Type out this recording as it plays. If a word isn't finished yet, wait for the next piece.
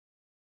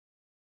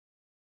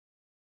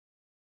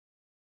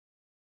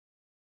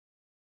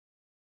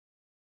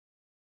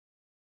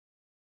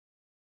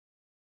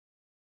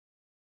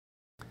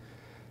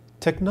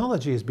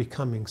Technology is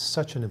becoming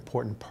such an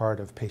important part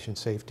of patient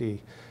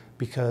safety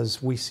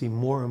because we see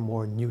more and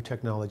more new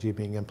technology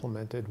being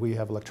implemented. We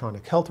have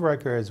electronic health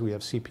records, we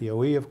have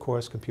CPOE, of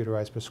course,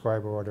 computerized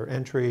prescriber order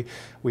entry,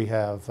 we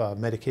have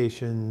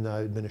medication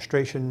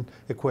administration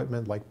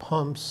equipment like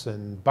pumps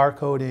and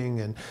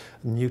barcoding, and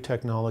new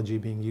technology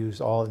being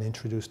used and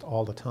introduced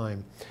all the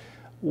time.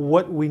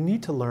 What we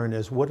need to learn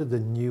is what are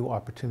the new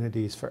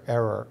opportunities for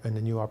error and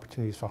the new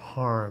opportunities for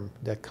harm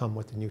that come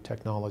with the new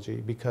technology,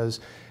 because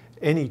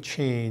any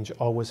change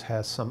always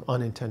has some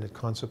unintended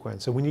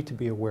consequence, and we need to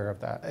be aware of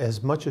that.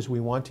 As much as we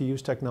want to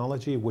use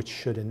technology, which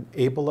should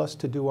enable us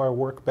to do our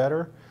work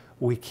better,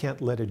 we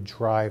can't let it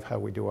drive how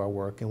we do our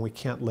work, and we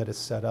can't let it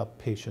set up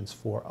patients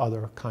for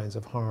other kinds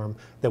of harm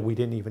that we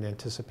didn't even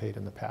anticipate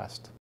in the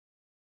past.